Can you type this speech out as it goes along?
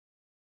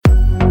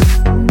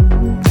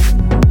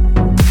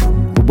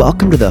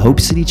Welcome to the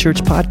Hope City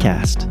Church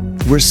podcast.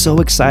 We're so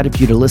excited for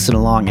you to listen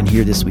along and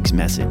hear this week's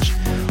message.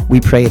 We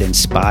pray it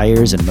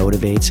inspires and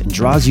motivates and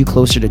draws you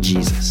closer to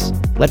Jesus.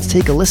 Let's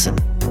take a listen.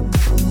 David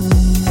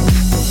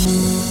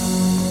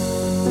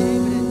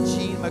and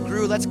Jeanne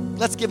McGrew,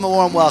 let's give them a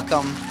warm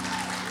welcome.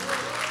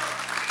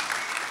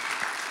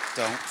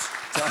 Don't.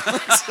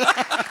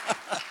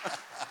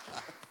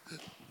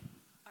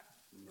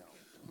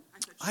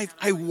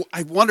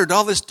 I wondered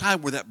all this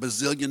time where that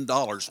bazillion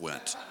dollars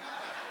went.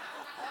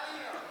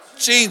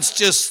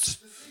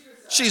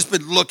 She's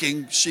been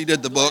looking. She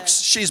did the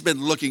books. She's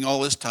been looking all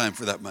this time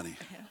for that money.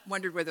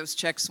 Wondered where those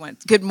checks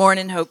went. Good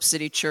morning, Hope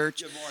City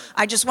Church. Good morning.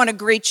 I just want to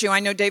greet you. I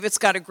know David's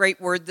got a great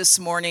word this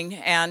morning,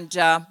 and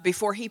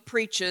before he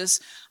preaches,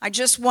 I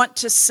just want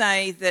to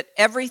say that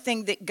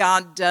everything that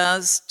God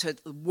does to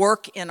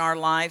work in our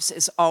lives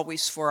is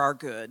always for our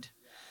good.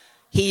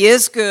 He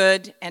is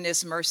good, and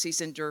his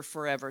mercies endure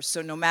forever.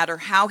 So no matter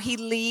how he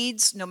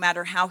leads, no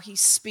matter how he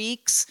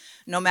speaks,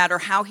 no matter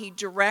how he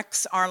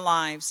directs our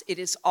lives, it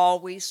is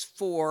always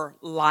for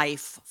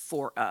life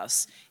for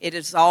us. It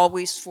is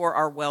always for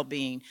our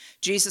well-being.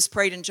 Jesus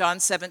prayed in John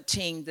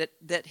 17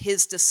 that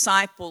his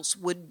disciples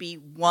would be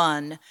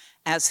one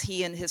as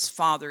he and his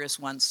Father is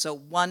one. So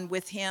one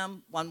with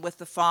him, one with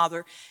the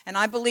Father. And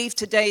I believe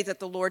today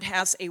that the Lord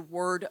has a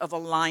word of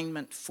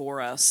alignment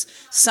for us,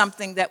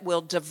 something that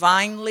will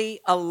divinely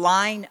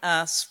align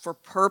us for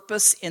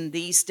purpose in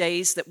these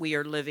days that we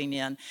are living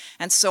in.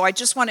 And so I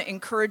just want to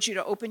encourage you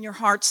to open your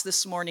hearts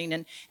this morning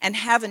and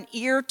have an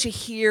ear to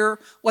hear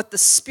what the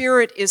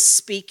Spirit is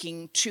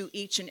speaking to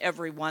each and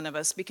every one of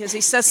us, because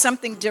he says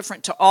something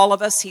different to all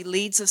of us. He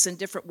leads us in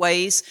different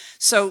ways.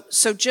 So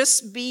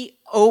just be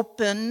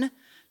open.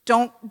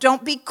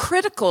 Don't be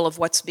critical of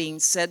what's being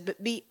said,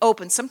 but be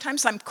open.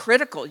 Sometimes I'm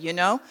critical, you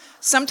know.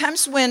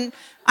 Sometimes when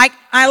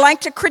I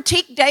like to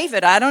critique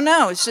David, I don't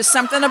know. It's just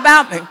something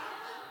about me.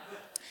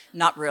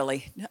 Not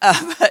really,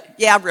 but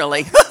yeah,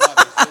 really.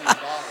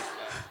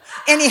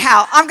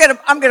 Anyhow, I'm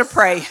gonna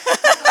pray.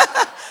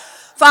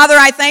 Father,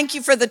 I thank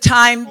you for the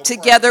time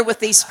together with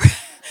these.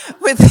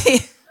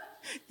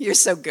 You're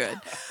so good.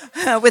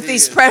 With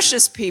these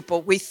precious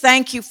people, we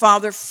thank you,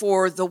 Father,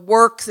 for the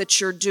work that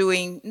you're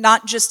doing,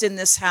 not just in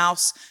this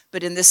house,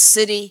 but in this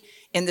city,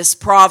 in this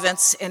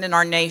province, and in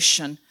our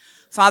nation.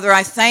 Father,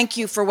 I thank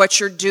you for what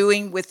you're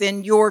doing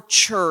within your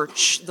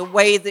church, the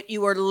way that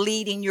you are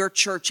leading your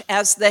church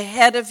as the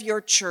head of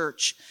your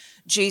church.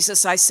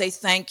 Jesus, I say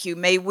thank you.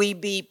 May we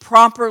be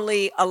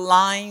properly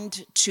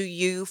aligned to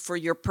you for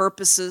your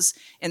purposes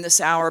in this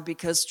hour,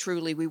 because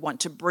truly we want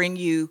to bring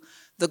you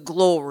the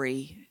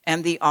glory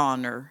and the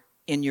honor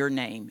in your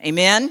name.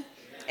 Amen?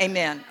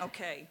 Amen.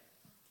 Okay.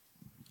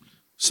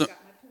 So,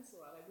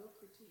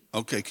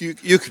 okay,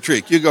 you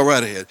critique. You go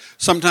right ahead.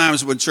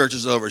 Sometimes when church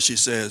is over, she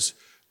says,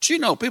 "Do you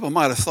know, people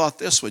might have thought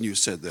this when you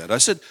said that." I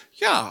said,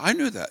 "Yeah, I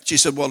knew that." She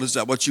said, "Well, is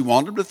that what you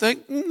wanted them to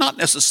think?" "Not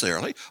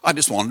necessarily. I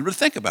just wanted them to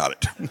think about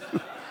it."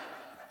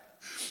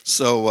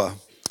 So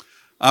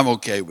I'm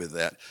okay with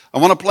that. I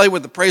want to play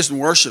with the praise and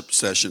worship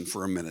session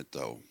for a minute,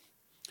 though.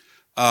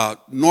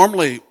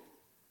 Normally,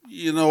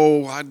 you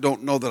know, I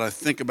don't know that I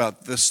think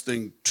about this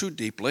thing too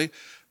deeply,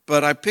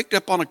 but I picked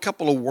up on a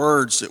couple of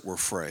words that were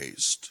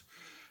phrased.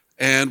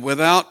 And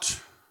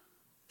without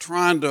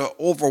trying to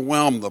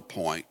overwhelm the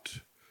point,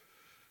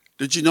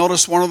 did you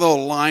notice one of the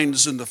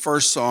lines in the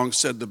first song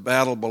said, "The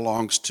battle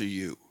belongs to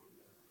you"?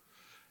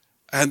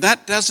 And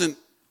that doesn't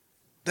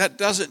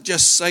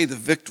just say the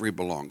victory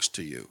belongs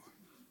to you.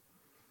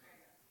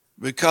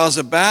 Because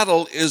a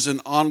battle is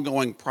an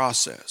ongoing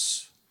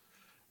process.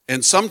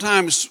 And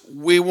sometimes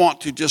we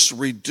want to just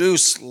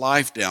reduce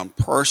life down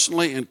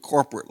personally and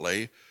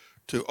corporately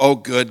to, "Oh,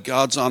 good,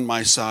 God's on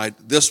my side.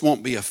 This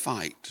won't be a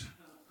fight.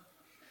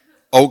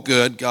 Oh,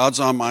 good,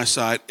 God's on my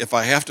side. If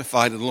I have to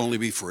fight, it'll only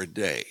be for a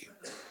day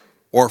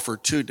or for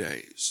 2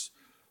 days."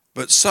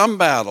 But some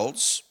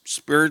battles,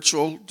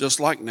 spiritual just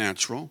like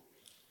natural,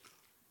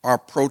 are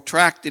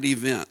protracted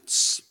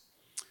events.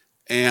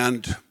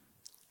 And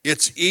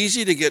it's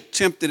easy to get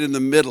tempted in the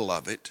middle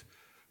of it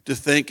to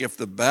think if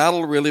the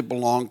battle really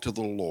belonged to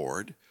the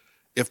Lord,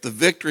 if the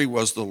victory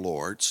was the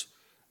Lord's,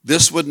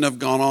 this wouldn't have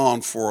gone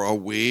on for a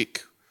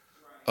week,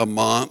 a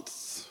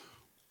month,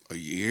 a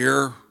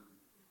year.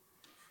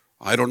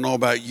 I don't know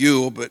about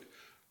you, but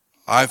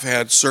I've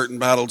had certain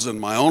battles in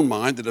my own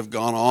mind that have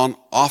gone on,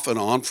 off and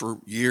on, for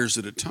years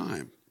at a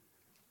time.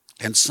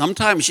 And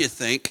sometimes you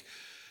think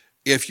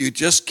if you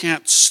just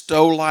can't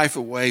stow life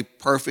away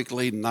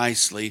perfectly,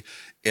 nicely,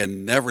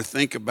 and never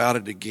think about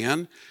it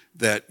again,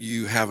 that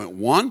you haven't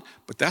won,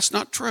 but that's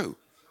not true.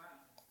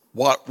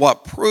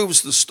 What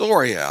proves the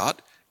story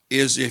out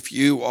is if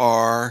you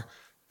are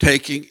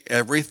taking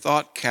every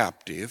thought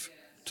captive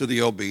to the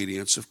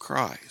obedience of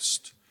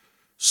Christ.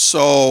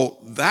 So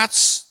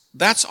that's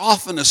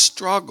often a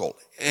struggle,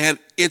 and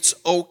it's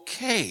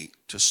okay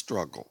to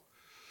struggle.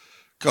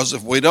 Because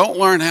if we don't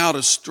learn how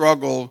to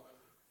struggle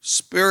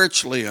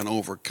spiritually and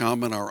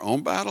overcome in our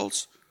own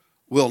battles,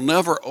 we'll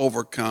never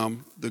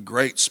overcome the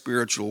great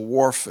spiritual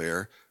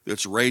warfare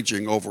that's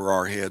raging over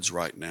our heads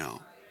right now.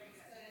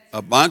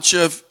 A bunch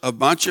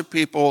of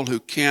people who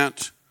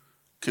can't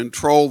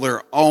control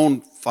their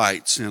own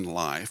fights in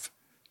life,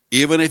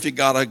 even if you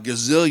got a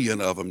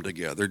gazillion of them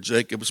together,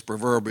 Jacob's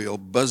proverbial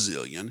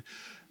bazillion,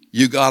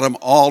 you got them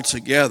all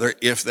together.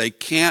 If they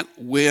can't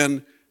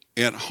win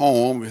at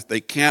home, if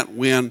they can't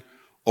win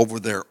over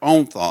their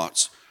own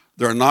thoughts,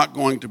 they're not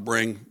going to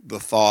bring the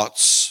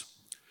thoughts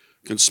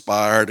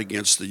conspired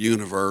against the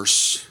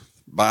universe,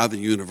 by the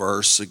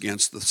universe,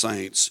 against the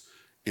saints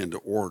into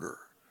order.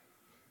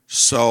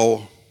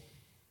 So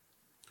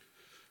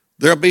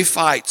there'll be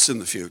fights in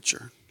the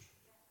future.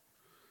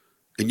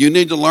 And you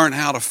need to learn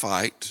how to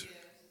fight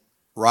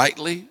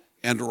rightly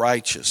and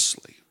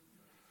righteously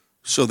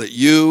so that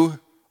you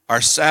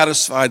are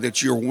satisfied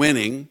that you're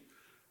winning.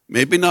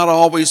 Maybe not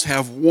always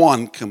have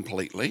won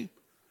completely,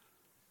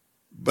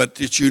 but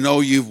that you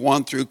know you've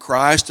won through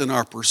Christ and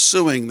are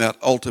pursuing that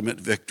ultimate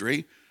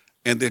victory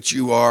and that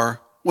you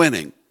are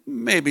winning.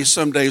 Maybe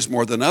some days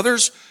more than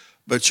others,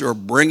 but you're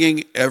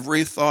bringing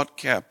every thought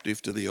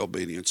captive to the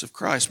obedience of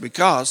Christ.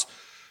 Because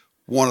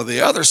one of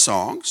the other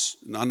songs,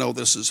 and I know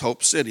this is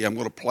Hope City, I'm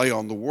going to play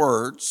on the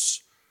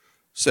words,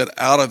 said,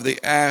 out of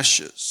the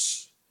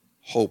ashes,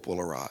 hope will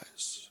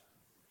arise.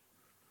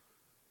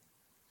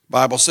 The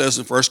Bible says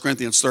in 1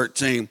 Corinthians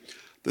 13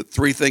 that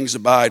three things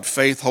abide: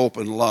 faith, hope,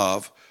 and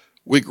love.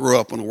 We grew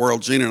up in a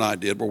world, Jeanne and I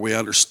did, where we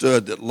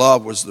understood that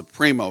love was the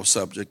primo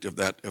subject of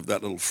that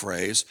little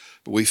phrase,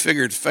 but we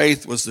figured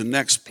faith was the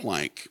next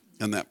plank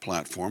in that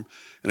platform,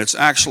 and it's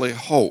actually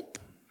hope,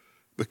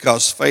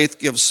 because faith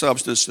gives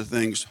substance to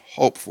things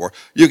hoped for.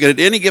 You can, at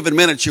any given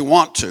minute you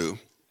want to,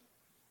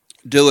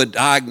 do a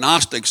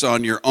diagnostics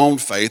on your own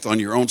faith, on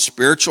your own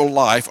spiritual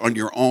life, on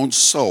your own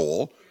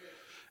soul,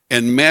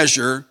 and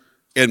measure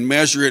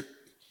it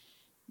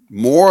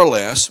more or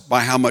less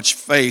by how much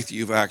faith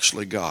you've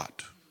actually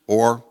got.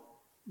 Or,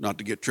 not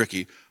to get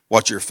tricky,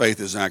 what your faith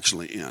is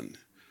actually in.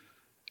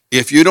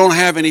 If you don't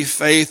have any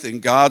faith in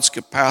God's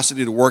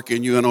capacity to work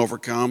in you and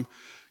overcome,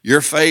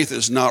 your faith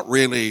is not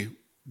really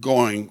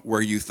going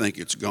where you think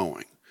it's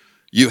going.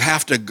 You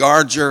have to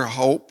guard your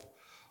hope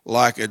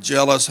like a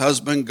jealous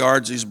husband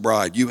guards his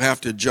bride. You have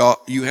to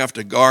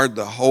guard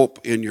the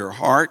hope in your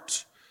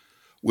heart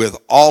with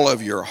all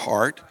of your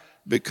heart,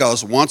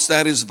 because once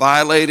that is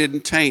violated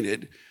and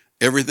tainted,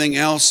 everything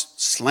else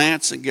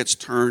slants and gets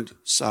turned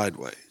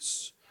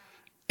sideways.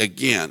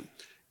 Again,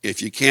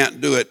 if you can't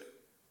do it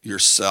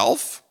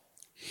yourself,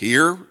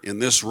 here in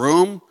this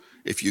room,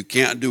 if you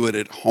can't do it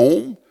at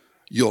home,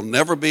 you'll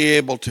never be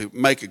able to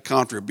make a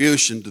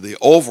contribution to the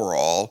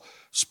overall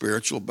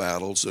spiritual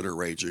battles that are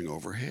raging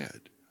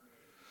overhead.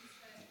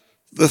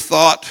 The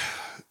thought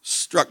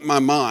struck my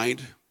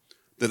mind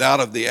that out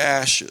of the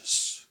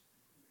ashes,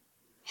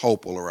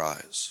 hope will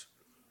arise.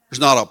 There's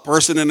not a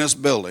person in this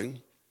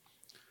building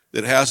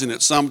that hasn't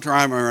at some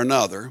time or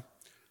another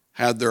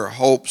had their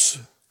hopes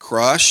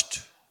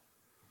crushed,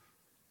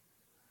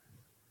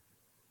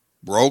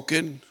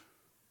 broken,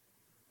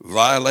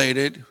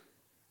 violated,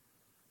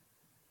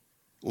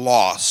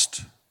 lost.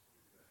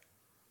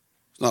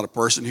 There's not a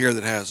person here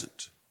that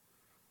hasn't.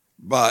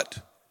 But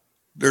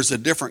there's a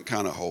different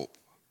kind of hope.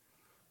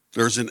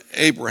 There's an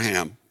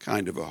Abraham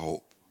kind of a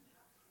hope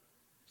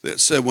that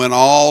said when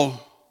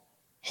all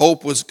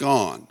hope was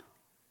gone,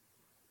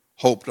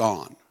 hoped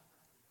on.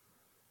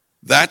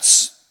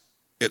 That's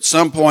at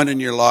some point in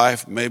your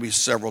life, maybe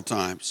several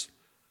times,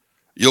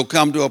 you'll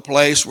come to a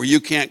place where you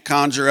can't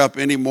conjure up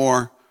any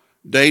more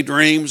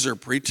daydreams or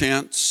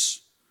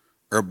pretense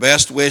or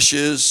best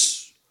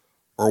wishes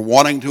or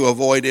wanting to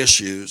avoid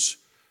issues.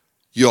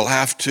 You'll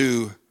have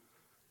to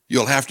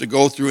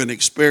go through an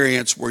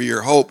experience where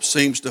your hope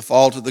seems to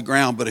fall to the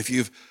ground. But if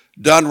you've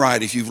done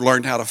right, if you've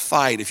learned how to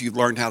fight, if you've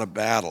learned how to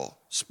battle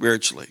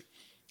spiritually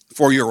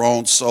for your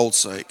own soul's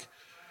sake,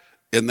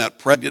 in that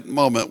pregnant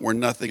moment where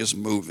nothing is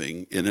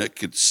moving and it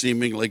could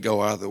seemingly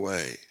go either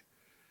way,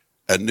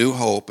 a new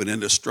hope, an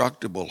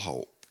indestructible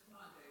hope,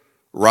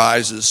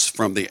 rises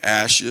from the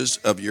ashes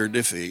of your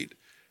defeat,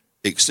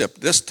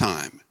 except this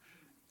time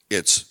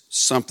it's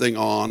something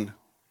on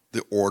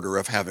the order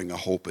of having a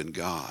hope in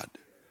God.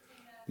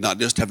 Not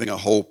just having a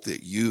hope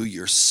that you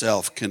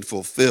yourself can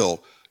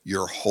fulfill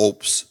your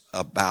hopes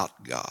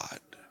about God.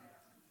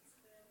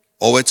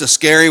 Oh, it's a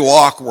scary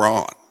walk we're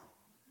on.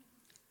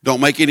 Don't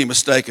make any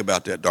mistake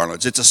about that,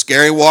 darlings. It's a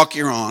scary walk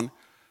you're on.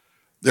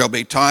 There'll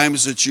be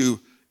times that you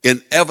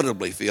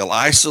inevitably feel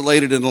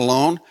isolated and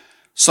alone.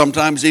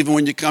 Sometimes even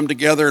when you come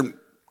together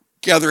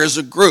as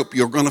a group,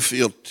 you're going to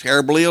feel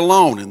terribly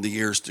alone in the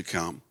years to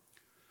come.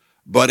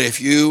 But if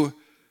you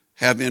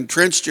have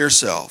entrenched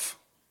yourself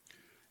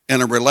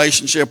in a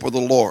relationship with the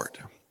Lord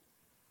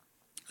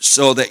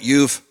so that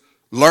you've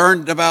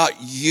learned about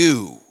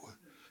you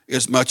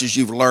as much as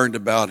you've learned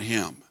about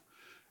Him,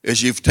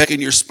 as you've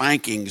taken your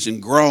spankings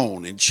and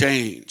grown and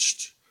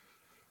changed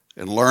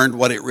and learned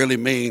what it really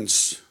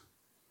means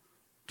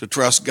to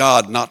trust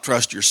God, not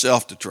trust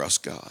yourself to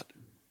trust God,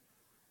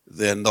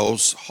 then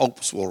those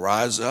hopes will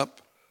rise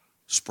up,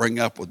 spring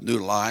up with new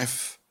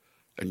life,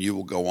 and you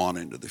will go on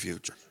into the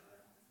future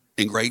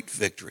in great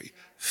victory.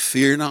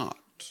 Fear not.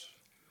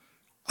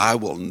 I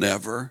will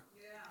never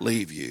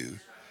leave you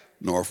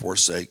nor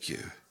forsake you.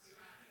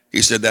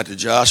 He said that to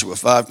Joshua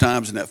 5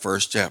 times in that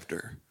first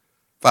chapter.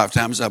 5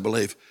 times, I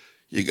believe.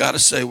 You got to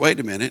say, wait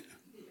a minute.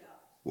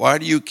 Why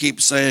do you keep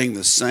saying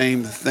the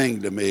same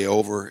thing to me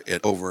over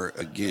and over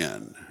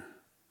again?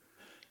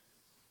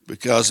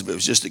 Because if it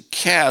was just a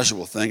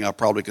casual thing, I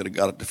probably could have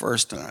got it the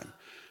first time.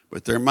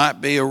 But there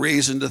might be a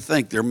reason to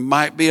think. There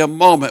might be a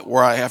moment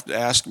where I have to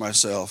ask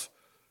myself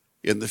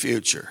in the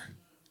future,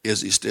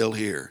 is he still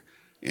here?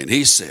 And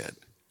he said,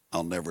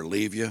 I'll never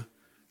leave you,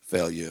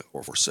 fail you,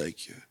 or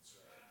forsake you.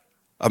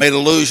 I made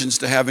allusions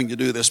to having to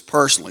do this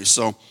personally,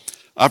 so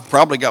I've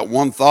probably got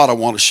one thought I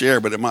want to share,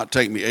 but it might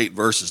take me 8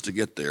 verses to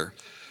get there.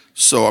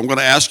 So I'm going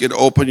to ask you to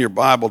open your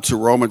Bible to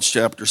Romans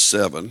chapter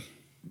 7,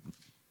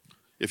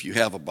 if you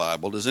have a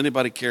Bible. Does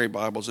anybody carry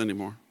Bibles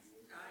anymore?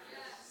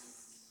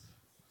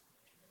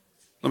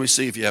 Let me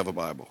see if you have a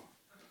Bible.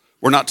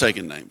 We're not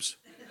taking names.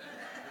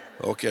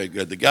 Okay,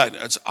 good. The guy,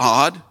 it's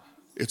odd.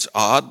 It's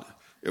odd.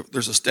 If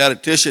there's a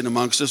statistician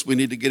amongst us, we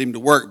need to get him to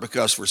work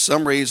because for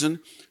some reason,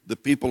 the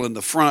people in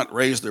the front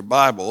raise their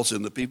Bibles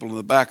and the people in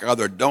the back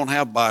either don't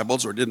have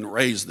Bibles or didn't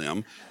raise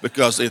them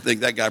because they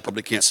think that guy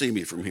probably can't see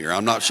me from here.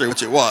 I'm not sure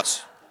which it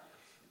was.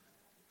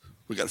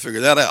 We got to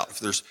figure that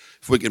out.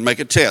 If we can make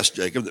a test,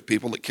 Jacob, that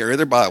people that carry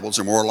their Bibles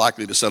are more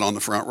likely to sit on the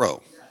front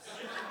row.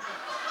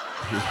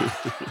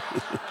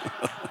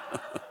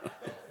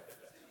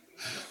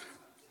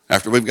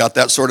 After we've got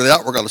that sorted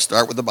out, we're going to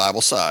start with the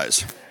Bible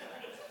size.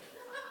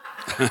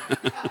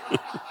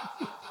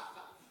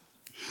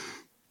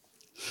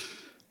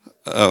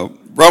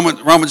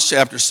 Romans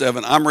chapter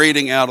 7. I'm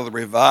reading out of the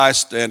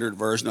Revised Standard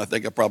Version. I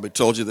think I probably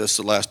told you this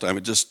the last time.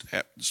 It's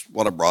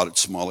what I brought.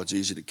 It's small. It's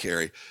easy to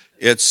carry.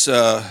 It's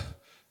the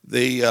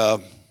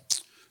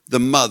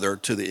mother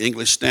to the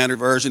English Standard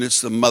Version. It's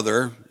the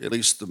mother, at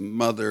least the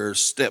mother,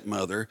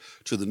 stepmother,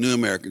 to the New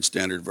American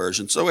Standard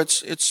Version. So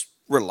it's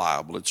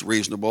reliable. It's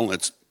reasonable. And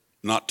it's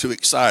not too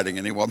exciting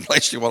in any one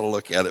place you want to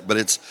look at it, but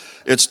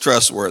it's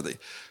trustworthy.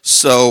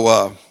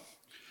 So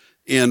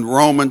in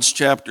Romans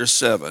chapter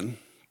 7,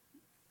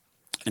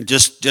 and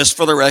just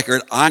for the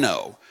record, I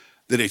know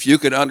that if you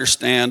could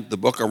understand the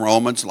book of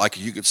Romans, like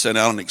you could sit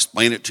down and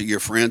explain it to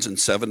your friends in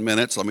 7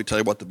 minutes, let me tell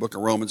you what the book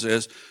of Romans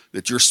is,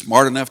 that you're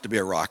smart enough to be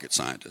a rocket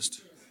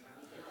scientist.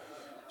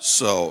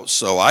 So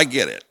I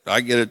get it.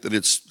 I get it that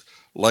it's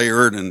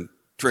layered and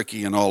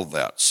tricky and all of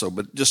that. So,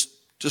 but just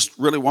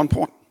really one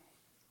point.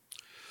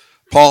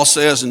 Paul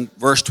says in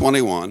verse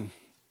 21,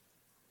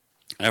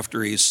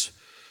 after he's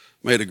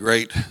made a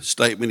great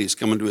statement, he's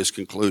coming to his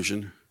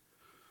conclusion.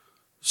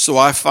 So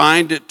I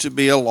find it to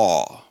be a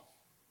law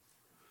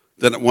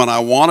that when I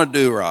want to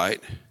do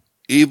right,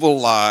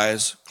 evil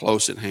lies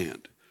close at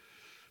hand.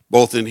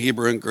 Both in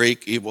Hebrew and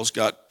Greek, evil's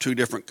got 2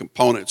 different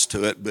components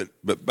to it,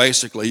 but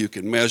basically you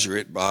can measure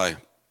it by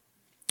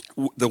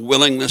the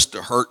willingness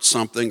to hurt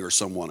something or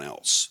someone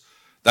else.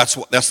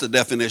 That's the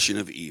definition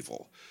of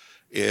evil,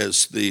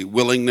 is the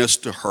willingness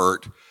to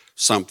hurt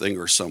something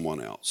or someone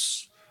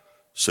else.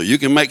 So you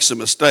can make some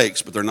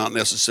mistakes, but they're not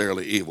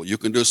necessarily evil. You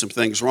can do some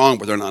things wrong,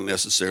 but they're not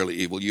necessarily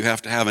evil. You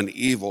have to have an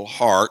evil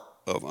heart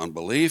of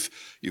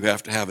unbelief. You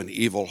have to have an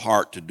evil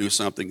heart to do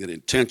something that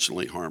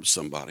intentionally harms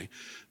somebody.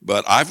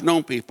 But I've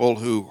known people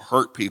who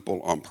hurt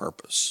people on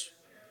purpose.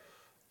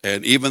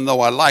 And even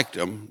though I liked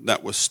them,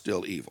 that was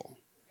still evil.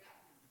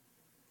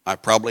 I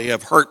probably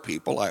have hurt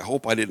people. I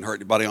hope I didn't hurt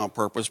anybody on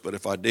purpose, but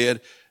if I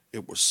did,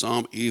 it was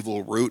some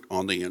evil root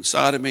on the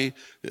inside of me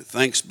that,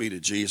 thanks be to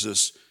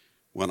Jesus,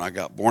 when I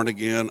got born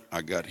again,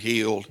 I got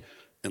healed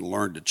and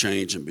learned to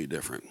change and be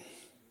different.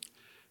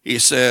 He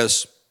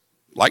says,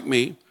 like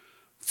me,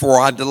 for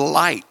I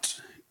delight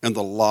in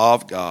the law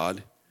of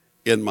God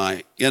in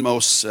my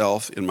inmost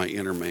self, in my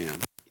inner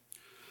man.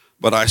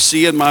 But I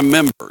see in my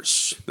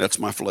members, that's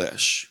my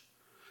flesh,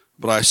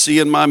 but I see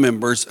in my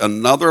members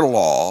another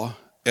law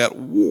at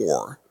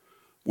war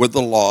with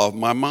the law of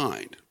my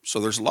mind.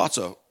 So there's lots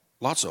of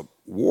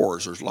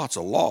wars, there's lots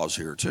of laws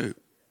here too.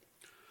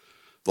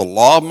 The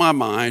law of my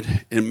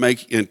mind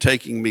in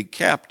taking me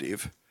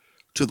captive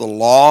to the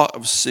law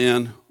of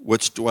sin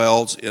which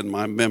dwells in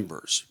my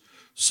members.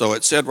 So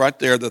it said right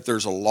there that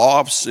there's a law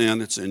of sin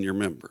that's in your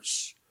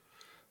members.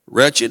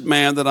 Wretched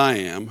man that I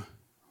am,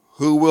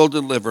 who will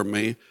deliver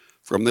me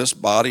from this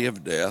body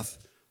of death?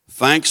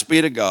 Thanks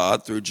be to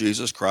God through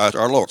Jesus Christ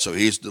our Lord. So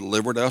he's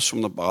delivered us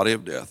from the body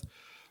of death.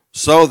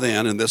 So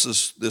then, and this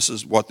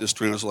is what this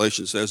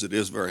translation says, it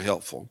is very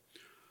helpful.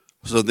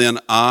 So then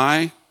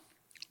I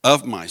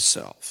of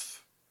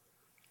myself,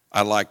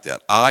 I like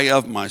that. I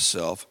of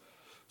myself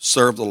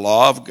serve the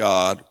law of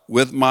God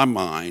with my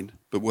mind,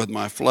 but with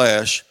my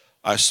flesh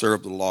I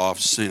serve the law of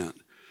sin.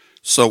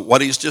 So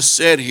what he's just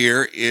said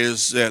here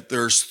is that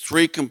there's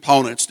 3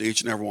 components to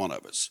each and every one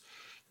of us.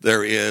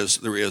 There is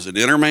an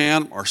inner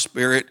man, our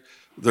spirit.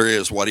 There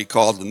is what he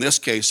calls, in this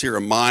case here,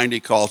 a mind. He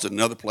calls it in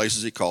other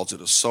places, he calls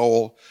it a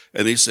soul.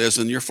 And he says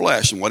in your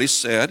flesh. And what he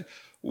said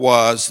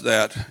was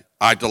that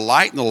I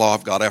delight in the law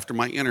of God after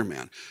my inner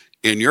man.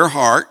 In your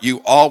heart,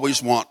 you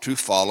always want to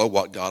follow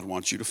what God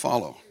wants you to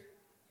follow.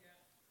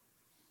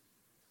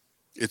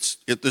 This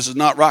is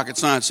not rocket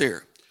science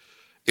here.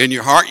 In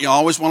your heart, you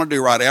always want to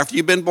do right. After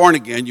you've been born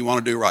again, you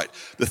want to do right.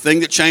 The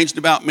thing that changed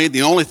about me,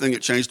 the only thing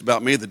that changed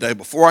about me the day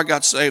before I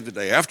got saved, the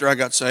day after I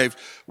got saved,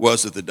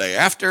 was that the day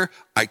after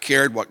I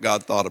cared what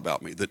God thought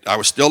about me. That I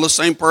was still the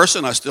same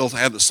person. I still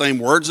had the same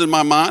words in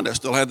my mind. I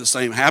still had the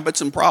same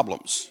habits and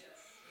problems.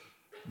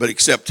 But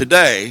except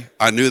today,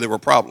 I knew there were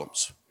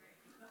problems.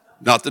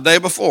 Not the day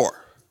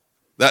before.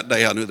 That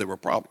day I knew there were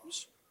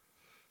problems.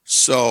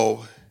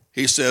 So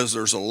he says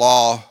there's a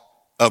law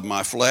of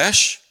my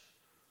flesh.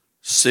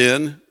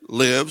 Sin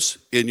lives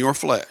in your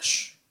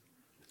flesh.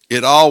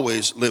 It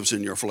always lives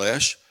in your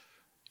flesh.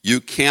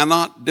 You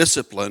cannot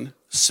discipline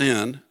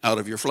sin out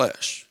of your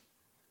flesh.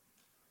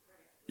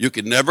 You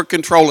can never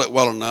control it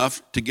well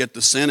enough to get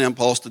the sin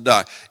impulse to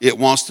die. It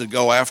wants to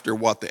go after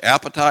what the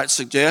appetite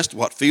suggests,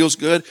 what feels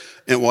good,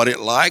 and what it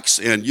likes,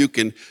 and you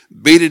can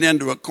beat it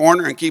into a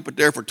corner and keep it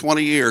there for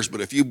 20 years, but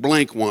if you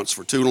blink once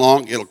for too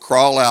long, it'll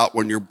crawl out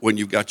when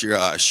you've got your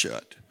eyes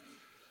shut.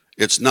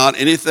 It's not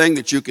anything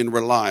that you can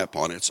rely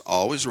upon. It's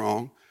always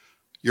wrong.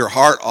 Your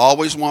heart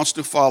always wants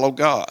to follow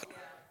God.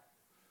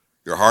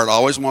 Your heart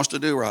always wants to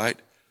do right,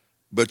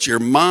 but your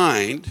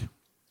mind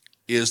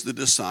is the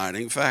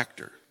deciding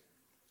factor.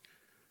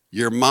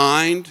 Your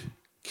mind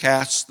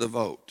casts the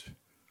vote.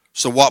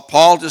 So what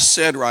Paul just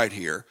said right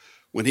here,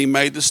 when he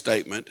made the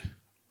statement,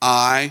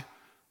 I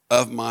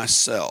of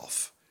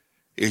myself,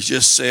 he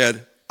just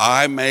said,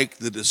 I make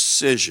the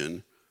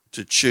decision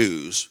to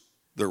choose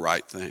the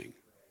right thing.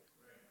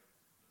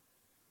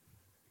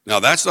 Now,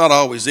 that's not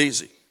always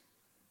easy.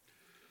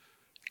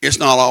 It's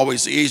not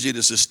always easy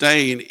to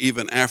sustain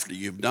even after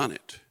you've done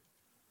it.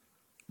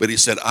 But he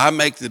said, I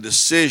make the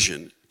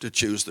decision to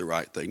choose the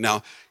right thing.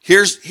 Now,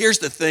 here's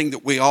the thing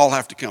that we all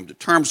have to come to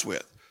terms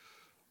with.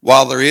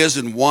 While there is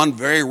in one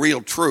very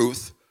real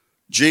truth,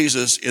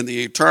 Jesus in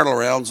the eternal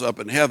realms up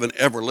in heaven,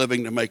 ever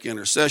living to make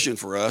intercession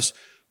for us,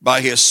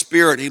 by his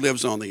Spirit, he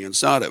lives on the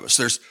inside of us.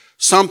 There's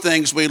some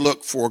things we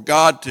look for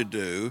God to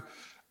do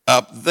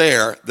up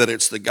there that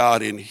it's the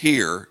God in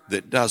here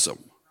that does them.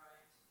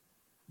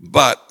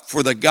 But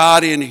for the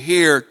God in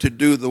here to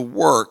do the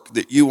work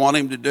that you want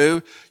him to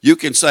do, you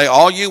can say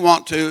all you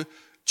want to,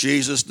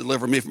 Jesus,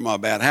 deliver me from my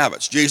bad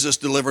habits. Jesus,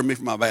 deliver me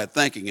from my bad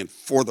thinking. And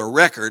for the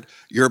record,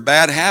 your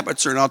bad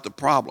habits are not the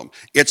problem.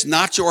 It's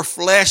not your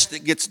flesh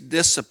that gets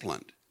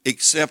disciplined,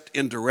 except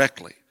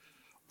indirectly.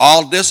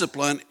 All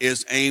discipline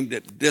is aimed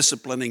at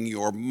disciplining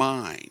your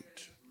mind.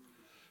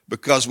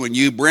 Because when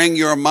you bring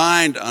your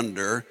mind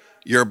under,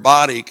 your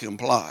body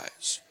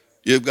complies.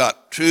 You've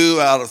got 2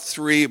 out of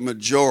 3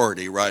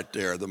 majority right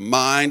there. The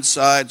mind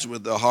sides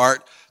with the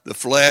heart. The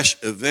flesh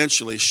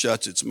eventually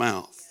shuts its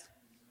mouth.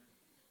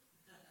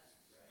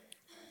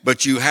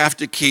 But you have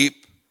to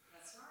keep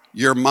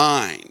your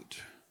mind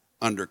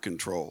under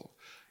control.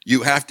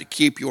 You have to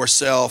keep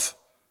yourself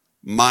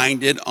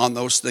minded on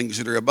those things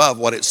that are above.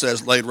 What it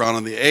says later on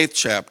in the 8th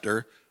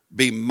chapter,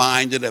 be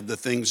minded of the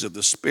things of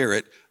the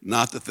Spirit,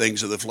 not the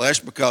things of the flesh,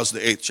 because the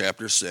 8th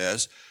chapter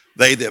says,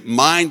 they that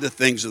mind the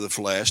things of the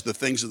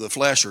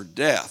flesh are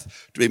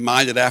death. To be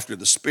minded after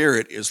the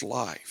Spirit is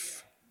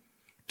life.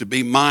 To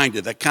be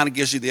minded, that kind of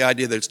gives you the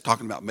idea that it's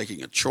talking about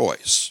making a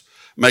choice,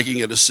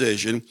 making a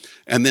decision,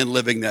 and then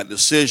living that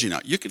decision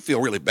out. You can feel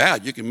really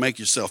bad. You can make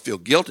yourself feel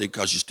guilty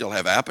because you still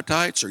have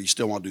appetites, or you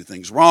still want to do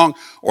things wrong,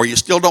 or you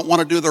still don't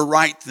want to do the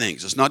right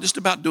things. It's not just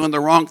about doing the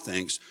wrong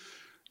things.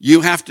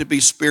 You have to be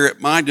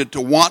spirit-minded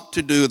to want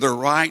to do the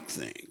right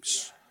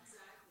things.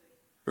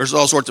 There's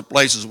all sorts of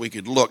places we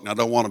could look, and I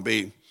don't want to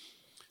be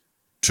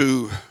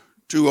too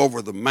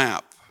over the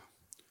map.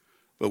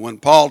 But when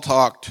Paul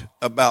talked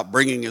about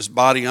bringing his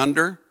body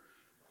under,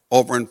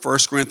 over in 1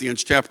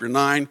 Corinthians chapter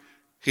 9,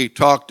 he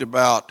talked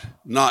about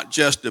not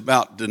just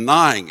about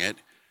denying it,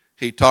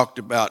 he talked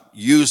about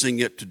using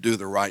it to do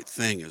the right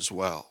thing as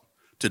well,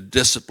 to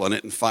discipline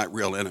it and fight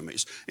real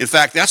enemies. In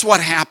fact, that's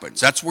what happens.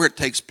 That's where it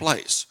takes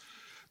place.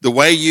 The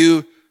way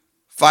you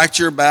fight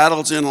your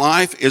battles in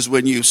life is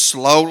when you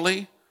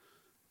slowly,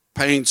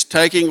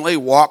 painstakingly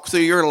walk through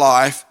your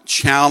life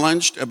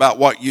challenged about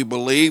what you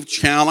believe,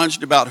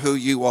 challenged about who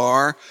you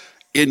are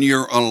in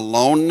your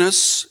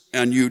aloneness,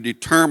 and you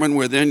determine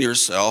within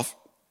yourself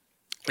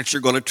that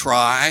you're going to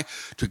try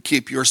to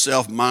keep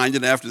yourself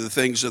minded after the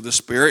things of the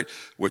Spirit,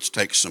 which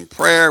takes some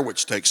prayer,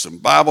 which takes some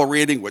Bible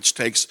reading, which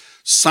takes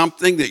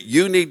something that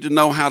you need to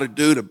know how to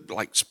do to,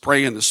 like,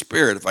 pray in the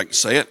Spirit, if I can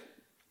say it,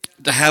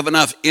 to have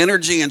enough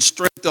energy and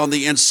strength on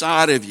the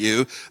inside of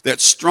you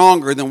that's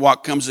stronger than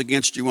what comes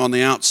against you on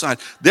the outside.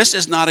 This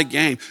is not a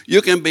game.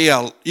 You can be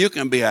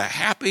a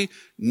happy,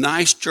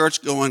 nice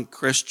church-going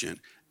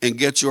Christian and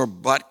get your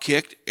butt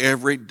kicked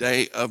every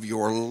day of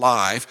your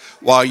life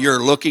while you're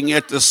looking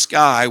at the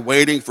sky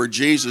waiting for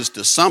Jesus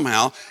to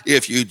somehow,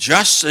 if you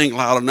just sing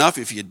loud enough,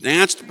 if you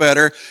danced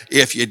better,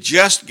 if you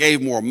just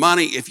gave more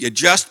money, if you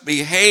just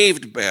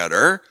behaved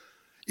better,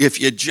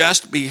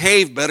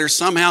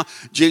 somehow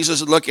Jesus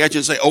would look at you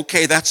and say,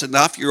 okay, that's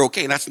enough, you're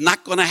okay. That's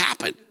not going to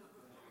happen.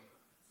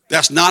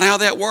 That's not how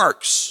that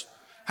works.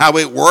 How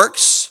it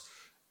works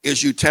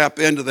is you tap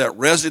into that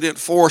resident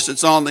force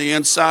that's on the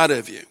inside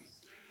of you.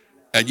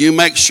 And you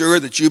make sure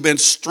that you've been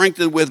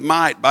strengthened with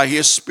might by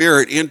his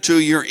Spirit into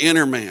your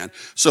inner man,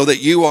 so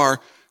that you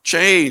are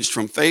changed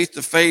from faith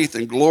to faith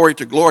and glory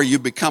to glory. You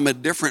become a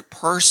different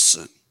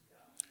person.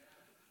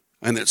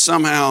 And that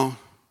somehow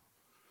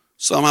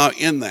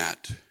in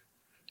that,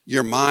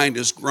 your mind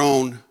has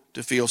grown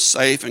to feel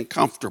safe and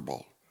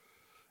comfortable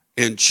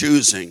in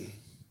choosing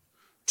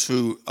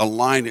to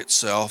align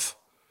itself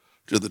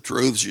to the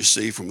truths you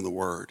see from the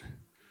Word.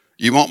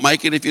 You won't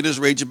make it if you just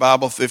read your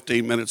Bible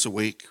 15 minutes a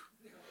week.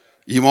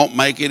 You won't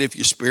make it if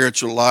your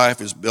spiritual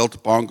life is built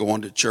upon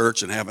going to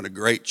church and having a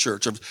great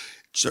church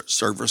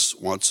service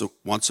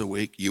once a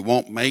week. You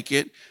won't make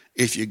it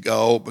if you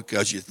go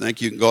because you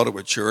think you can go to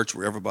a church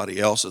where everybody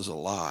else is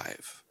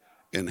alive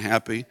and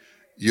happy.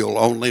 You'll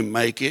only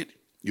make it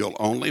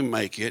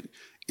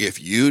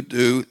if you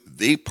do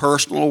the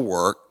personal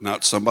work,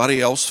 not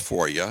somebody else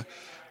for you,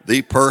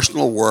 the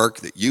personal work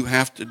that you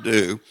have to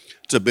do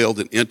to build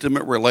an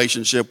intimate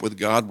relationship with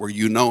God where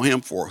you know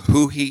him for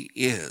who he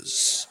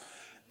is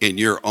in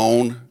your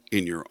own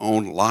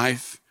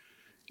life,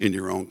 in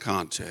your own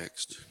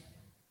context.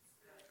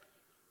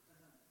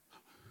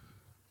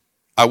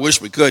 I wish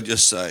we could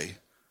just say,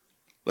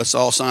 let's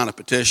all sign a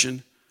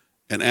petition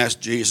and ask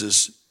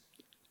Jesus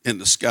in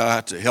the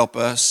sky to help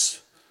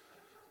us.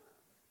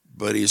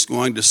 But he's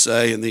going to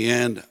say in the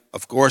end,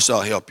 of course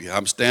I'll help you.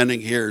 I'm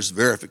standing here as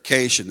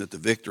verification that the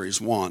victory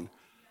is won,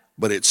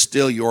 but it's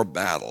still your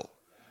battle.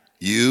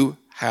 You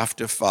have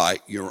to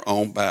fight your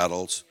own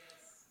battles.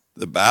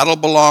 The battle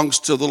belongs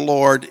to the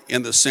Lord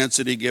in the sense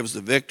that he gives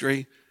the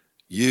victory.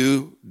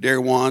 You, dear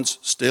ones,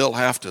 still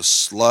have to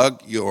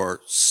slug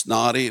your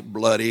snotty,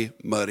 bloody,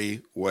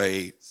 muddy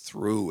way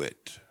through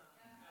it.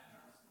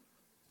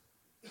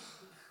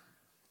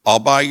 All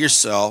by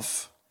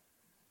yourself.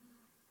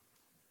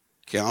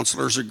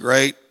 Counselors are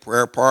great.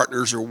 Prayer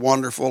partners are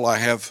wonderful. I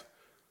have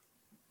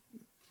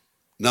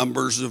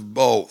numbers of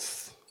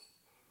both.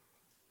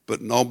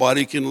 But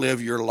nobody can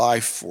live your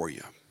life for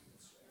you.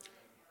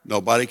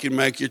 Nobody can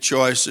make your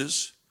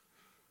choices.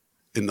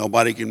 And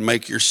nobody can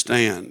make your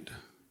stand.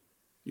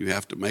 You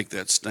have to make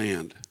that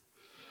stand.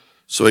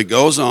 So he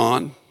goes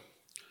on.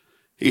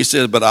 He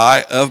says, but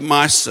I of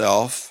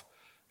myself,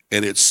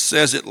 and it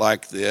says it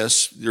like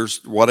this.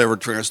 There's whatever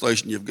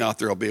translation you've got,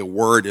 there'll be a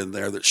word in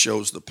there that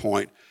shows the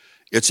point.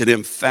 It's an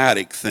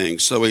emphatic thing.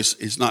 So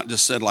he's not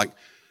just said like,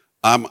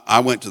 I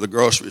went to the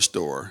grocery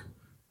store.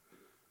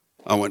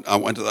 I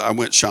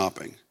went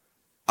shopping.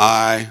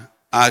 I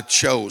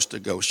chose to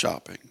go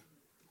shopping.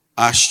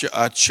 I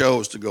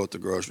chose to go to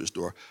the grocery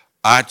store.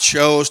 I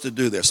chose to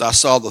do this. I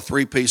saw the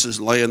three pieces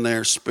laying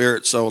there,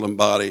 spirit, soul, and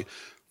body,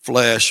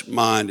 flesh,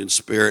 mind, and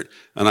spirit.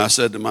 And I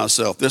said to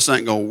myself, this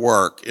ain't going to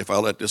work if I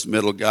let this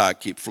middle guy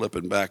keep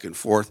flipping back and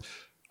forth.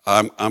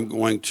 I'm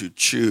going to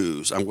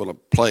choose. I'm going to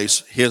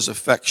place his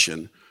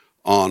affection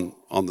on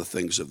the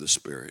things of the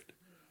Spirit.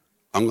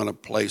 I'm going to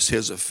place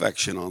his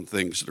affection on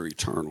things that are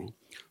eternal.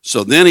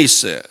 So then he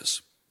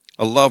says,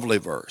 a lovely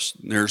verse.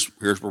 And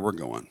here's where we're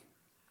going.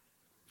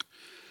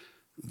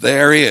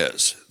 There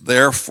is,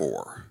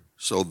 therefore.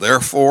 So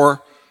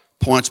therefore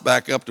points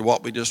back up to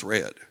what we just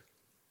read.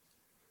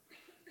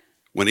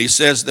 When he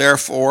says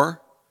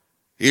therefore,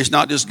 he's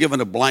not just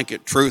giving a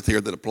blanket truth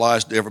here that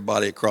applies to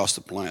everybody across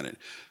the planet.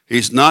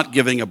 He's not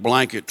giving a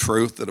blanket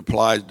truth that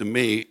applies to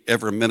me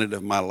every minute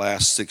of my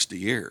last 60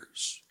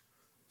 years.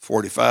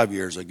 45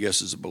 years, I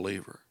guess, as a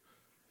believer.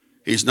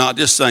 He's not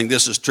just saying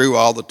this is true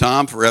all the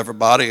time for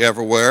everybody,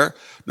 everywhere,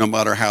 no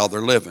matter how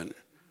they're living.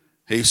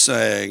 He's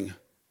saying,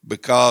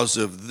 because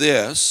of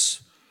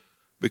this,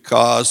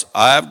 because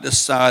I've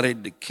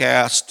decided to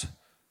cast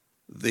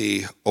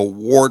the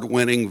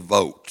award-winning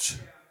vote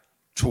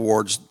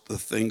towards the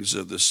things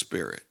of the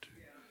Spirit.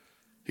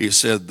 He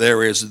said,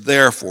 there is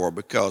therefore,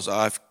 because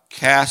I've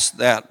cast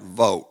that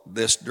vote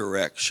this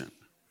direction,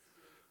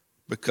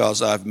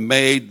 because I've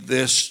made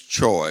this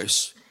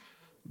choice,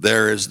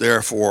 there is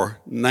therefore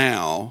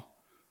now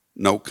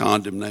no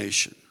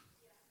condemnation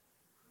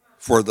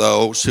for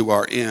those who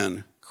are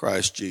in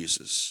Christ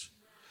Jesus.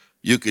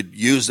 You could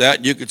use that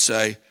and you could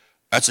say,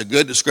 that's a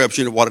good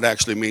description of what it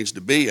actually means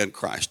to be in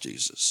Christ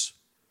Jesus.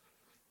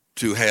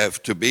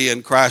 To be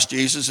in Christ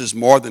Jesus is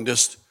more than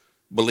just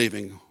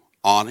believing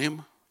on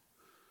him.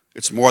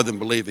 It's more than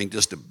believing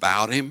just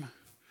about him.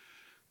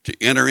 To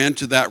enter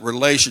into that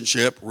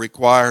relationship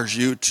requires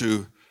you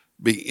to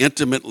be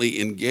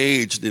intimately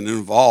engaged and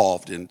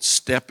involved in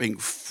stepping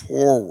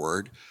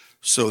forward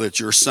so that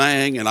you're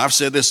saying, and I've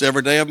said this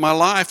every day of my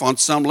life, on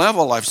some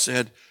level I've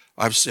said,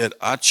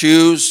 I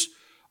choose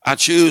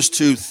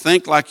to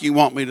think like you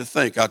want me to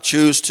think. I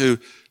choose to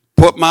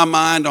put my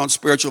mind on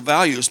spiritual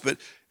values. But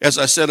as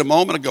I said a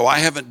moment ago, I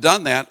haven't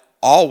done that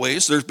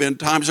always. There's been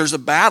times there's a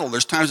battle.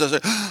 There's times I say,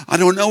 I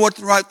don't know what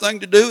the right thing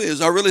to do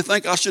is. I really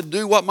think I should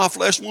do what my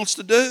flesh wants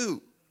to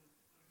do.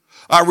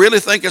 I really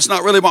think it's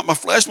not really what my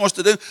flesh wants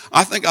to do.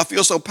 I think I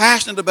feel so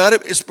passionate about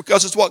it. It's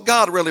because it's what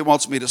God really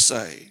wants me to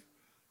say.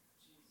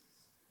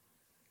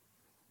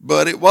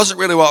 But it wasn't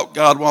really what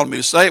God wanted me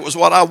to say. It was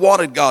what I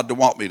wanted God to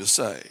want me to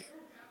say.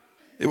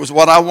 It was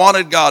what I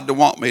wanted God to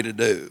want me to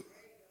do.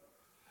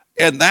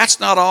 And that's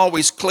not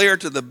always clear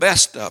to the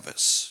best of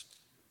us.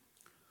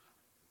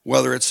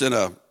 Whether it's in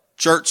a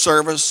church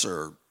service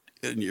or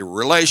in your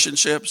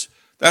relationships,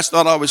 that's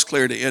not always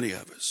clear to any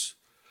of us.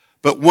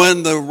 But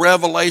when the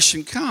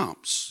revelation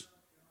comes,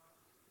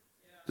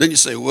 then you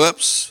say,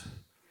 whoops,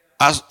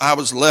 I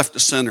was left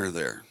of center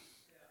there.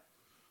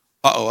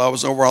 I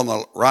was over on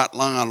the right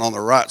line on the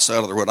right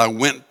side of the road. I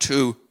went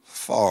too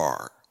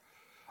far.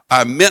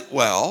 I meant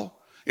well.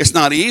 It's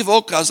not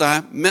evil because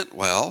I meant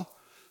well,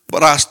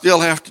 but I still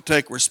have to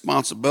take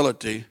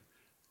responsibility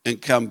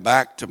and come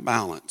back to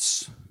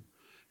balance.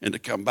 And to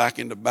come back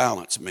into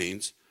balance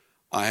means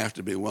I have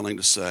to be willing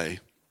to say,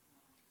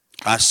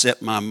 I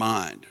set my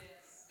mind.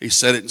 He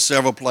said it in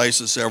several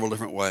places, several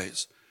different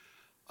ways.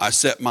 I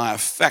set my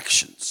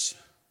affections.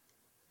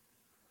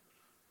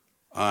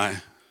 I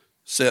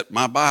set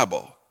my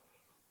Bible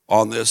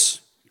on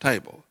this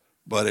table,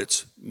 but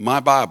it's my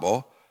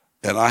Bible,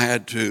 and I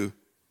had to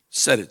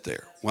set it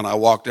there. When I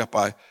walked up,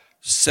 I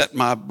set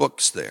my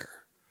books there.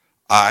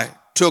 I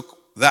took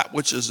that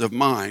which is of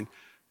mine,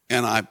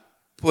 and I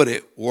put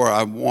it where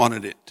I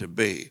wanted it to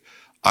be.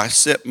 I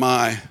set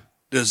my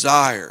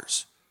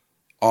desires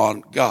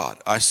on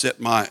God. I set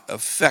my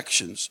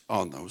affections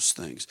on those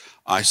things.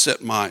 I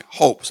set my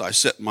hopes. I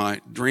set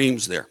my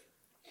dreams there.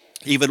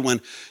 Even when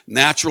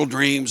natural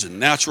dreams and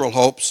natural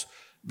hopes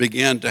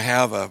begin to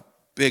have a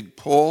big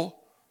pull,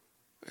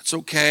 it's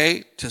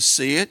okay to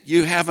see it.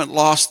 You haven't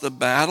lost the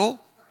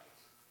battle.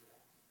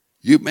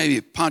 You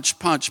maybe punch,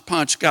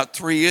 got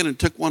 3 in and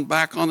took 1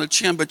 back on the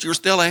chin, but you're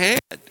still ahead.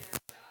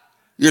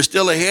 You're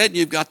still ahead, and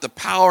you've got the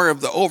power of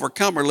the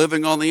overcomer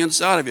living on the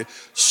inside of you.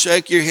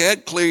 Shake your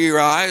head, clear your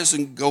eyes,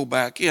 and go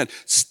back in.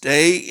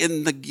 Stay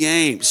in the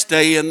game.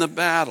 Stay in the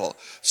battle.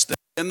 Stay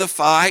in the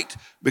fight,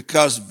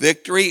 because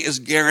victory is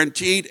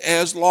guaranteed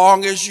as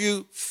long as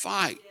you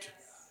fight.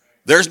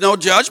 There's no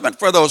judgment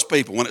for those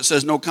people. When it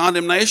says no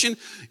condemnation,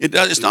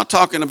 it's not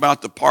talking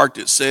about the part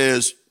that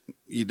says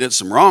you did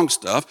some wrong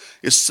stuff.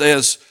 It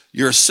says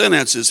your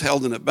sentence is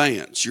held in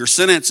abeyance. Your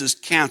sentence is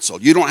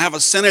canceled. You don't have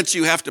a sentence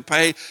you have to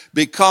pay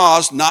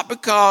not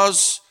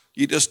because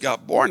you just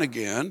got born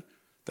again.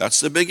 That's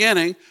the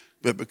beginning,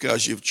 but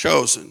because you've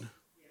chosen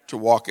to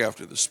walk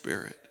after the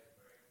Spirit.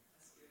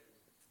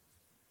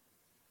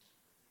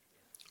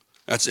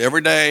 That's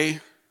everyday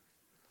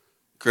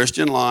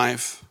Christian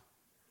life,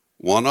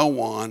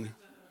 101.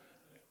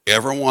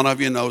 Every one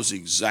of you knows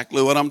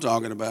exactly what I'm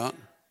talking about.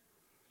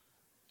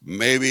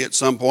 Maybe at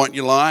some point in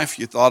your life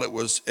you thought it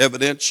was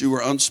evidence you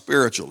were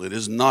unspiritual. It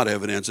is not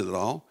evidence at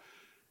all.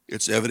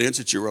 It's evidence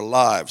that you're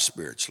alive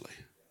spiritually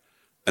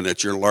and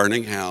that you're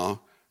learning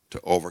how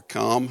to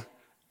overcome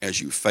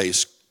as you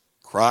face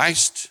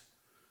Christ,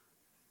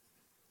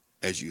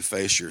 as you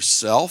face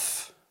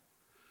yourself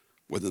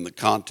within the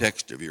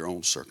context of your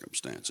own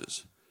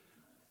circumstances.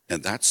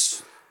 And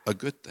that's a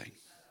good thing.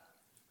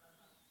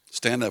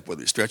 Stand up with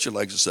me. Stretch your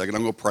legs a second.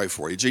 I'm going to pray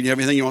for you. Jeanne, you have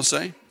anything you want to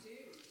say?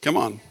 Come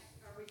on.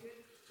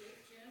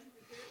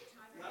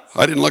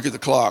 I didn't look at the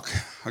clock.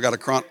 I got a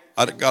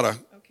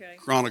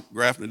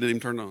chronograph and it didn't even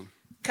turn on.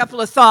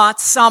 Couple of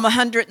thoughts. Psalm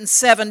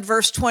 107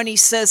 verse 20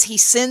 says he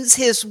sends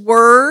his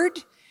word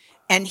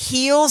and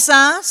heals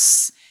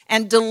us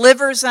and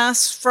delivers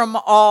us from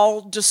all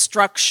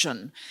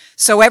destruction.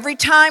 So every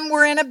time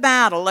we're in a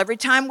battle, every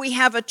time we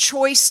have a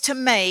choice to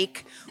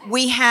make,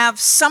 we have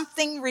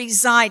something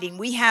residing.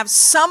 We have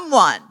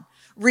someone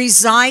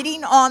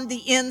residing on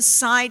the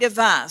inside of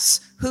us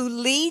who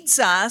leads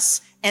us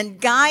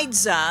and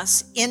guides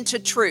us into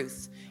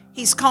truth.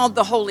 He's called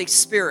the Holy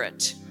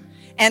Spirit.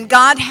 And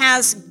God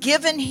has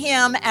given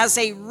him as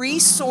a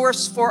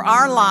resource for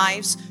our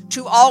lives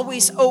to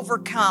always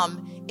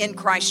overcome in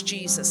Christ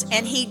Jesus.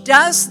 And he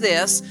does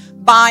this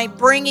by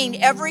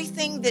bringing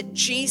everything that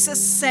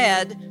Jesus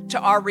said to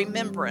our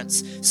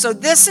remembrance. So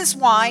this is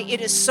why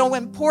it is so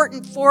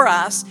important for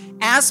us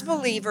as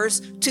believers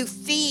to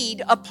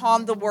feed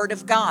upon the Word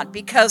of God,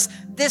 because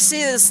this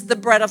is the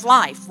bread of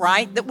life,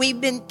 right? That we've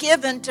been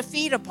given to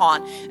feed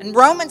upon. And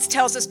Romans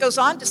goes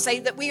on to say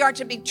that we are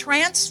to be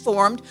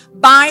transformed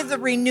by the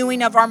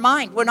renewing of our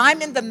mind. When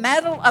I'm in the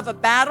middle of a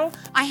battle,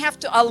 I have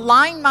to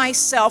align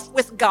myself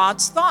with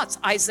God's thoughts.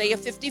 Isaiah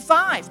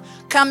 55,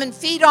 come and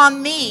feed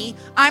on me.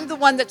 I'm the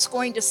one that's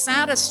going to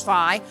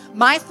satisfy.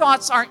 My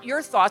thoughts aren't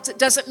your thoughts. It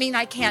doesn't mean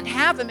I can't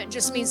have them. It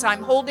just means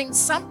I'm holding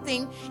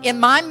something in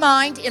my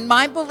mind, in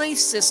my belief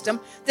system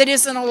that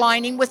isn't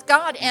aligning with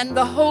God. And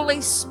the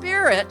Holy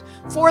Spirit,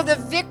 for the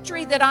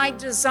victory that I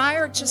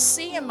desire to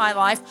see in my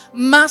life,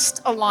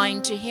 must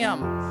align to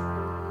Him.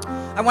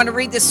 I want to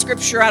read this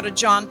scripture out of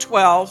John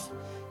 12.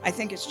 I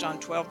think it's John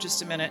 12,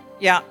 just a minute.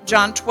 Yeah,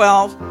 John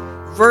 12,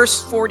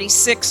 verse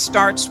 46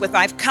 starts with,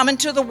 I've come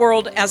into the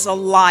world as a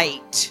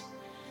light,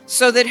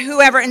 so that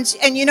whoever,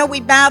 and you know, we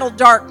battle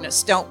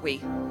darkness, don't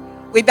we?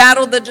 We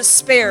battle the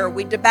despair,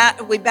 we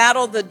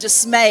battle the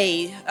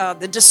dismay,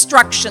 the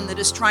destruction that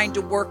is trying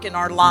to work in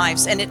our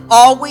lives. And it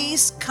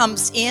always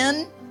comes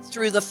in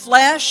through the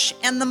flesh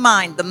and the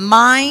mind. The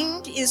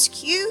mind is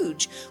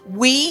huge.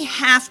 We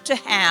have to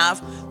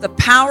have the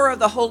power of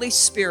the Holy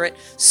Spirit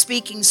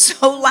speaking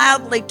so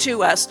loudly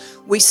to us.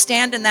 We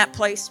stand in that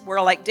place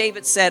where, like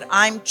David said,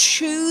 I'm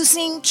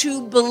choosing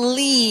to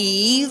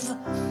believe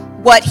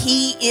what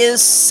he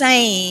is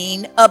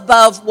saying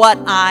above what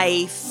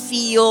I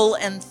feel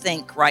and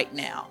think right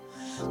now.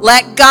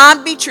 Let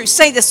God be true.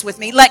 Say this with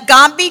me. Let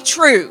God be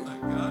true.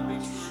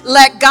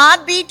 Let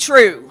God be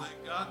true.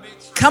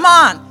 Come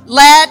on.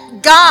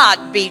 Let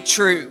God be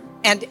true.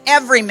 And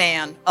every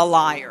man a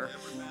liar.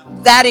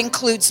 That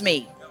includes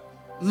me.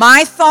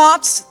 My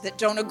thoughts that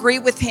don't agree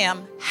with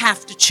him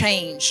have to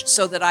change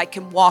so that I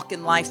can walk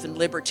in life and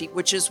liberty,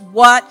 which is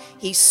what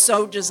he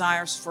so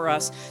desires for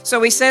us.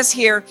 So he says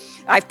here,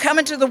 I've come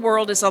into the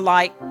world as a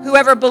light.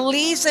 Whoever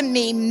believes in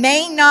me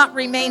may not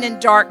remain in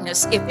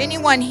darkness. If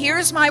anyone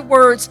hears my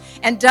words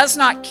and does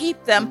not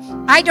keep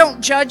them, I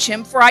don't judge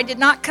him, for I did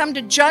not come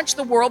to judge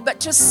the world, but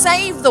to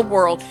save the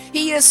world.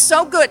 He is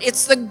so good.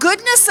 It's the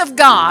goodness of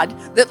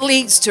God that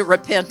leads to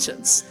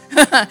repentance.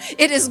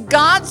 It is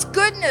God's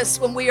goodness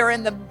when we are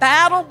in the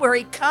battle where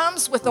he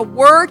comes with a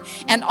word,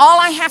 and all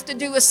I have to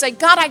do is say,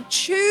 God, I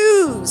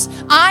choose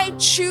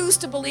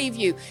to believe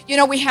you. You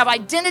know, we have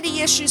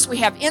identity issues, we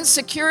have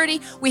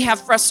insecurity, we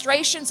have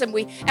frustrations, and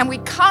we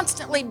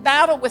constantly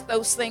battle with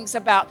those things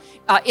about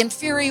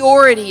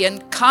inferiority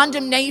and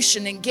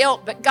condemnation and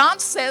guilt. But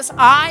God says,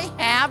 I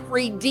have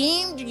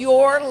redeemed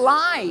your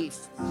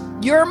life.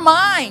 You're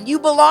mine. You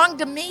belong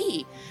to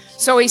me.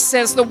 So he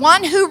says, the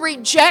one who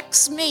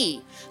rejects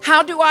me.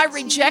 How do I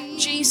reject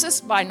Jesus?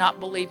 By not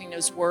believing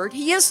his word.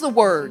 He is the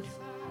word.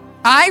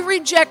 I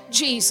reject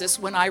Jesus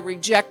when I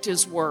reject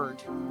his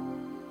word.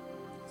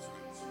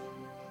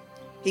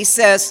 He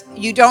says,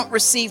 you don't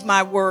receive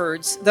my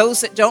words.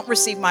 Those that don't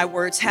receive my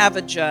words have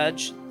a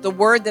judge. The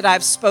word that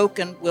I've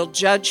spoken will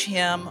judge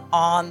him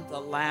on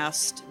the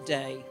last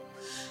day.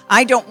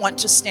 I don't want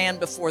to stand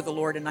before the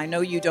Lord, and I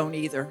know you don't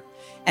either,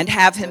 and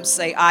have him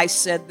say, I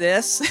said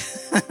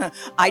this,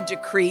 I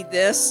decreed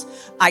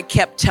this, I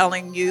kept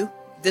telling you,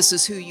 this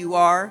is who you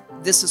are,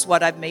 this is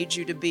what I've made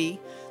you to be,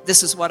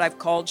 this is what I've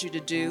called you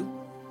to do.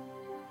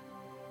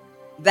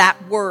 That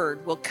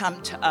word will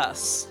come to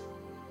us.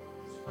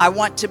 I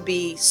want to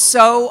be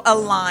so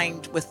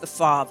aligned with the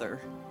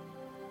Father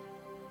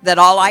that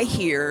all I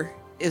hear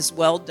is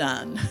well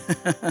done,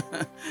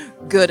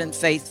 good and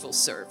faithful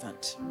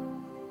servant.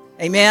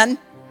 Amen?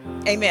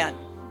 Amen.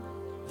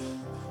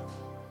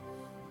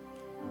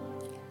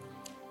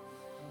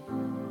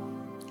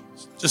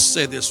 Just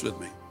say this with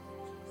me.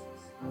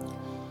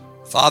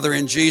 Father,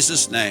 in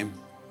Jesus' name,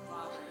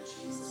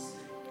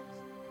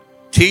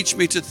 teach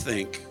me to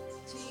think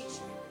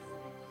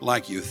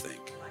like you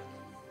think.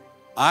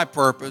 I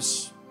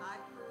purpose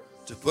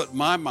to put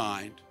my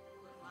mind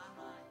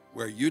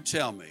where you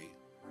tell me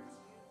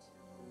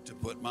to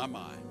put my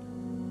mind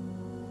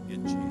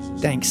in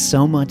Jesus. Thanks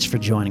so much for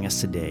joining us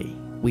today.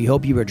 We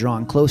hope you are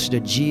drawn closer to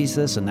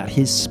Jesus and that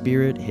his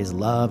spirit, his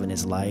love, and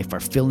his life are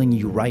filling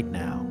you right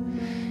now.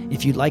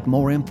 If you'd like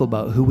more info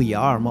about who we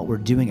are and what we're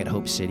doing at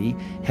Hope City,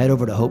 head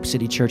over to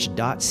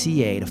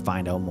hopecitychurch.ca to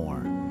find out more.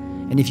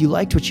 And if you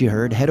liked what you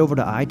heard, head over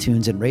to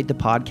iTunes and rate the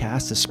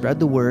podcast to spread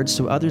the word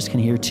so others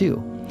can hear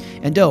too.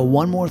 And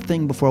one more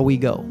thing before we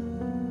go.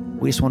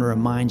 We just want to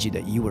remind you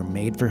that you were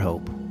made for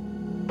hope.